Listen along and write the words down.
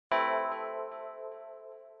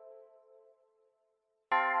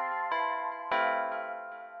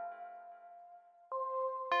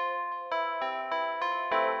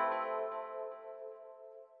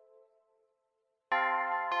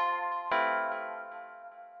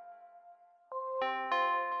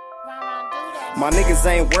My niggas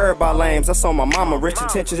ain't worried about lames, that's on my mama. Rich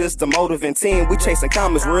intentions is the motiving team. We chasing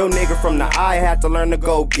commas, real nigga from the eye. Had to learn to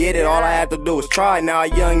go get it, all I had to do was try. Now a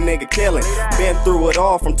young nigga killing. Been through it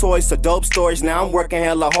all, from toys to dope stories. Now I'm working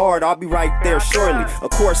hella hard, I'll be right there shortly.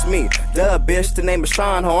 Of course me, duh bitch, the name is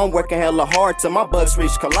Shawn. I'm working hella hard till my bucks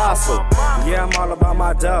reach colossal. Yeah, I'm all about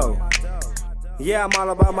my dough. Yeah, I'm all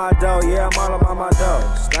about my dough. Yeah, I'm all about my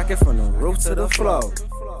dough. Stack it from the roof to the floor.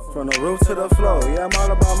 From the roof to the floor. Yeah, I'm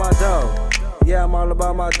all about my dough. Yeah, I'm all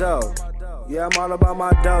about my dough. Yeah, I'm all about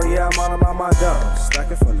my dough. Yeah, I'm all about my dough.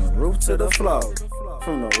 Stack it from the roof to the floor.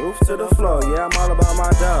 From the roof to the floor, yeah, I'm all about my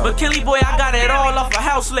dough. But Kelly boy, I got it all off a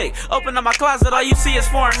house lick. Open up my closet, all you see is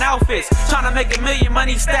foreign outfits. Tryna make $1 million,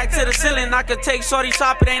 money stacked to the ceiling. I could take shorty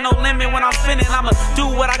shopping, ain't no limit when I'm spinning. I'ma do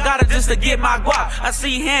what I gotta just to get my guap. I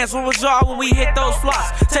see hands, where was y'all when we hit those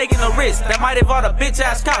flops? Taking a risk, that might involve the bitch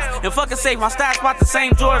ass cops. And fucking save my stash spot, the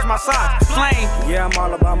same drawers, my socks. Flame. Yeah, I'm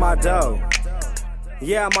all about my dough.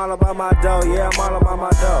 Yeah, I'm all about my dough. Yeah, I'm all about my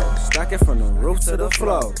dough. Stack it from the roof to the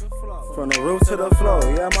floor. From the roof to the floor,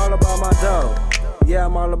 yeah, I'm all about my dough. Yeah,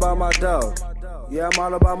 I'm all about my dough. Yeah, I'm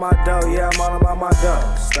all about my dough. Yeah, I'm all about my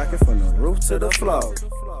dough. Stack it from the roof to the floor.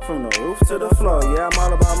 From the roof to the floor, yeah, I'm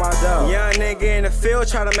all about my dough. Young nigga in the field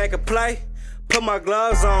try to make a play. Put my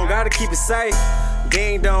gloves on, gotta keep it safe.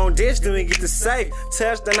 Ding dong ditch, then we get the safe.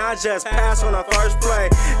 Touch, then I just pass on the first play.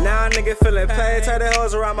 Now a nigga feeling paid, tie the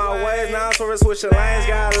hose around my waist. Now I'm sort of switching lanes,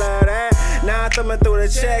 gotta love that. Now I'm thumbing through the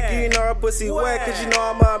check, you know her pussy wet, cause you know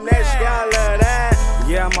I'm up next, you gotta love that.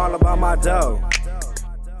 Yeah, I'm all about my dough.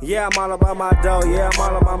 Yeah, I'm all about my dough. Yeah, I'm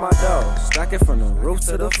all about my dough. Stack it from the roof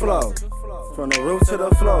to the floor. From the roof to the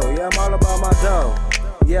floor. Yeah, I'm all about my dough.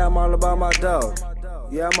 Yeah, I'm all about my dough.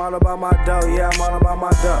 Yeah, I'm all about my dough. Yeah, I'm all about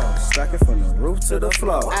my dough. Stack it from the roof to the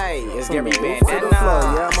floor. Hey, it's from the Bandana. roof to the floor.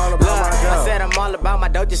 Yeah, I'm all about my dough. I said I'm all about my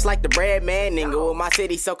dough, just like the bread man. Nigga with my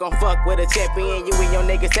city, so come fuck with a champion. You and your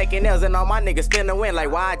niggas taking L's, and all my niggas finna win. Like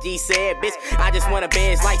YG said, bitch, I just wanna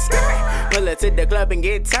bench like skirt. Pull up to the club and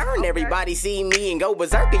get turned. Everybody see me and go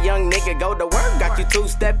berserk. A young nigga go to work. Got you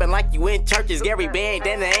two-stepping like you in churches. Gary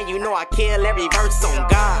Bandana, and you know I kill every verse on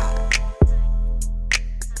God.